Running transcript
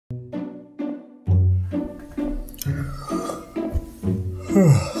I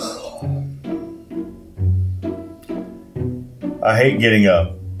hate getting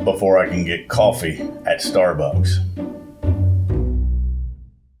up before I can get coffee at Starbucks.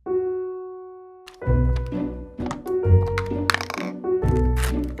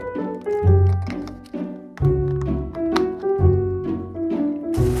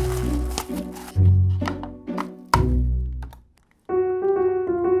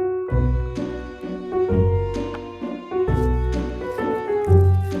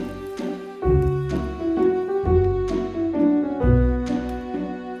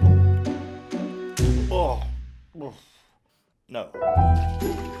 No.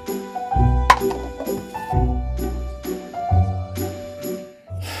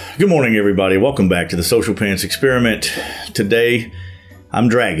 Good morning, everybody. Welcome back to the Social Pants Experiment. Today, I'm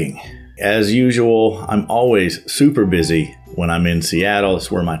dragging. As usual, I'm always super busy when I'm in Seattle.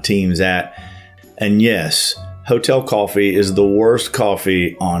 It's where my team's at. And yes, hotel coffee is the worst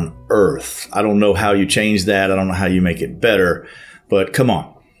coffee on earth. I don't know how you change that. I don't know how you make it better. But come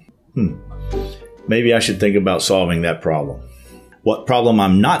on. Maybe I should think about solving that problem. What problem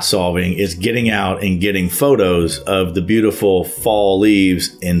I'm not solving is getting out and getting photos of the beautiful fall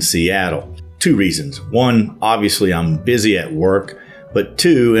leaves in Seattle. Two reasons. One, obviously I'm busy at work, but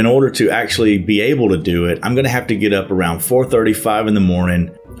two, in order to actually be able to do it, I'm going to have to get up around 4:35 in the morning.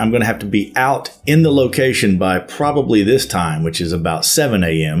 I'm going to have to be out in the location by probably this time, which is about 7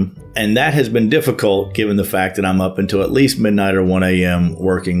 a.m. And that has been difficult given the fact that I'm up until at least midnight or 1 a.m.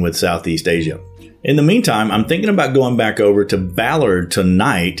 working with Southeast Asia. In the meantime, I'm thinking about going back over to Ballard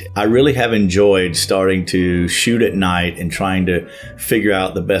tonight. I really have enjoyed starting to shoot at night and trying to figure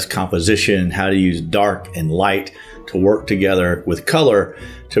out the best composition, how to use dark and light to work together with color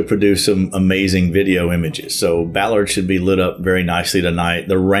to produce some amazing video images. So Ballard should be lit up very nicely tonight.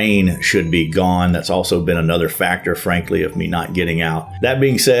 The rain should be gone. That's also been another factor, frankly, of me not getting out. That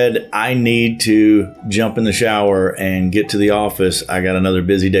being said, I need to jump in the shower and get to the office. I got another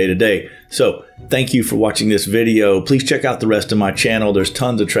busy day today. So thank you for watching this video. Please check out the rest of my channel. There's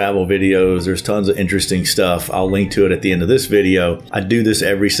tons of travel videos. There's tons of interesting stuff. I'll link to it at the end of this video. I do this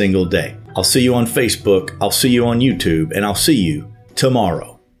every single day. I'll see you on Facebook. I'll see you on YouTube, and I'll see you tomorrow.